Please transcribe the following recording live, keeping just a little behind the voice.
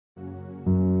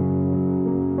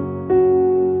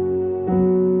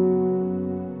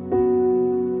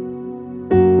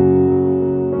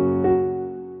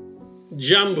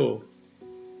Jambo.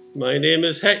 My name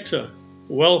is Hector.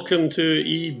 Welcome to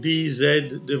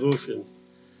EBZ Devotion.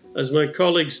 As my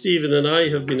colleague Stephen and I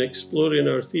have been exploring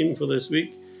our theme for this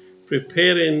week,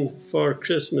 preparing for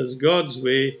Christmas God's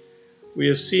way, we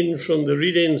have seen from the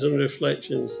readings and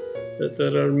reflections that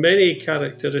there are many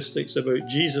characteristics about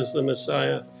Jesus the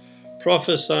Messiah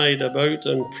prophesied about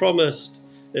and promised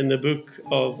in the book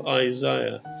of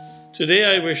Isaiah. Today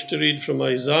I wish to read from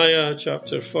Isaiah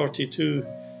chapter 42,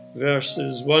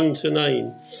 verses 1 to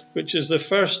 9, which is the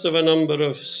first of a number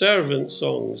of servant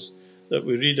songs that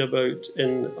we read about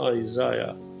in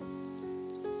Isaiah.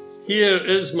 Here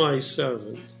is my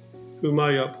servant, whom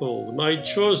I uphold, my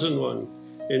chosen one,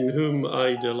 in whom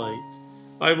I delight.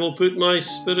 I will put my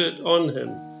spirit on him,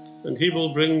 and he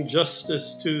will bring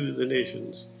justice to the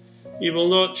nations. He will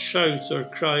not shout or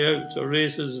cry out or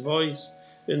raise his voice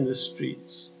in the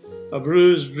streets. A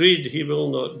bruised reed he will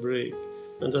not break,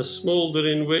 and a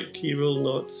smouldering wick he will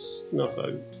not snuff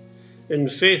out. In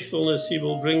faithfulness he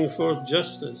will bring forth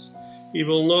justice. He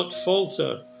will not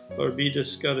falter or be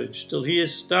discouraged, till he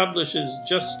establishes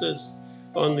justice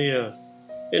on the earth.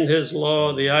 In his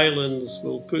law the islands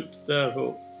will put their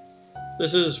hope.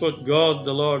 This is what God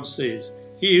the Lord says,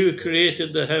 He who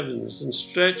created the heavens and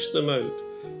stretched them out,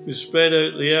 who spread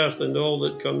out the earth and all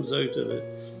that comes out of it,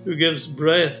 who gives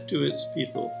breath to its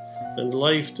people and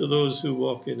life to those who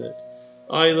walk in it.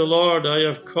 I, the Lord, I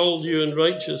have called you in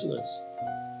righteousness.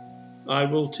 I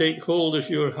will take hold of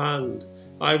your hand.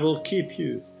 I will keep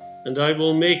you, and I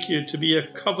will make you to be a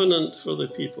covenant for the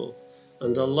people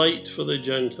and a light for the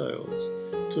Gentiles,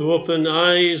 to open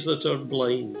eyes that are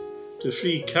blind, to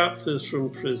free captives from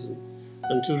prison,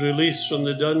 and to release from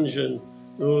the dungeon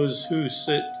those who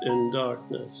sit in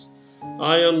darkness.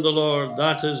 I am the Lord,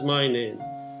 that is my name.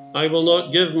 I will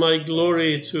not give my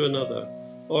glory to another,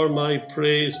 or my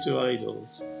praise to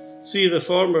idols. See, the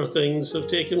former things have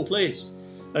taken place,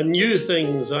 and new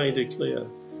things I declare.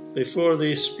 Before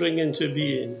they spring into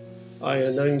being, I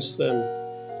announce them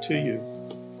to you.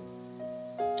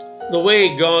 The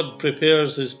way God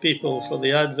prepares his people for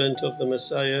the advent of the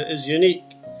Messiah is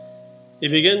unique. He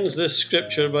begins this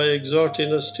scripture by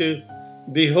exhorting us to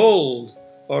behold,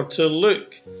 or to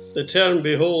look. The term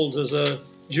behold has a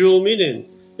dual meaning.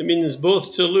 It means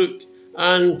both to look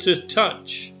and to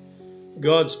touch.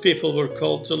 God's people were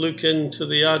called to look into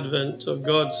the advent of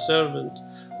God's servant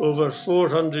over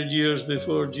 400 years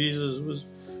before Jesus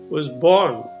was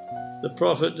born. The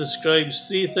prophet describes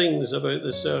three things about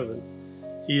the servant.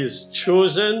 He is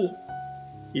chosen,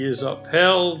 he is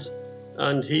upheld,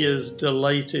 and he is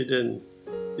delighted in.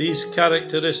 These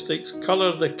characteristics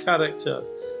colour the character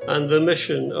and the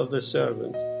mission of the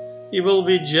servant. He will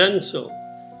be gentle.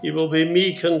 He will be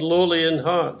meek and lowly in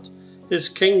heart. His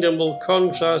kingdom will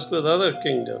contrast with other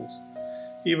kingdoms.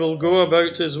 He will go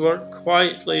about his work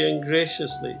quietly and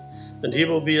graciously, and he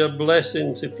will be a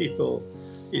blessing to people,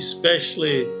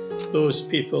 especially those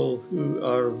people who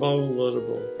are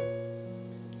vulnerable.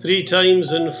 3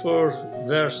 times in 4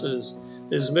 verses,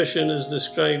 his mission is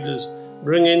described as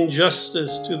bringing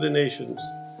justice to the nations.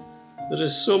 There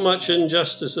is so much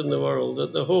injustice in the world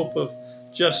that the hope of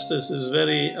justice is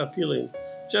very appealing.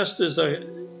 Justice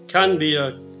can be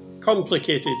a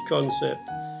complicated concept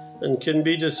and can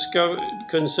be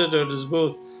considered as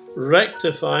both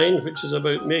rectifying, which is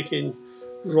about making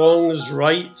wrongs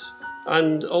right,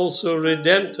 and also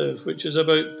redemptive, which is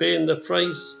about paying the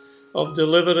price of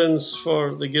deliverance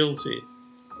for the guilty.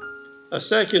 A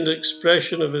second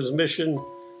expression of his mission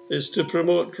is to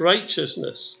promote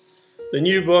righteousness. The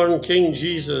newborn King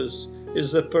Jesus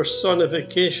is the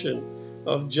personification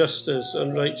of justice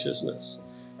and righteousness,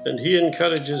 and he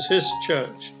encourages his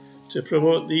church to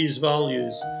promote these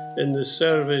values in the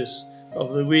service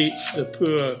of the weak, the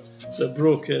poor, the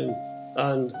broken,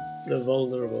 and the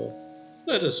vulnerable.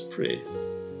 Let us pray.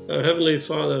 Our Heavenly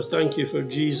Father, thank you for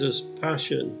Jesus'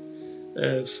 passion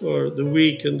for the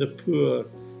weak and the poor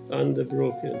and the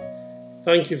broken.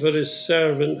 Thank you for his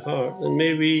servant heart, and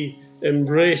may we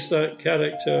embrace that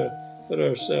character for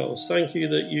ourselves. Thank you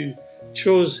that you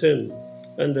chose him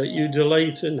and that you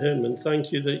delight in him, and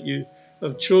thank you that you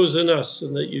have chosen us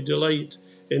and that you delight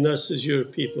in us as your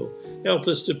people. Help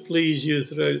us to please you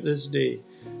throughout this day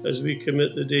as we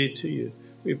commit the day to you.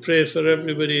 We pray for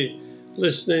everybody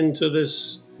listening to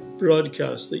this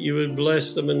broadcast, that you would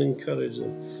bless them and encourage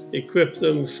them, equip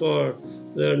them for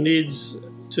their needs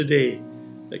today.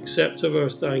 Accept our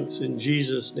thanks in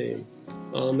Jesus' name.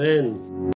 Amen.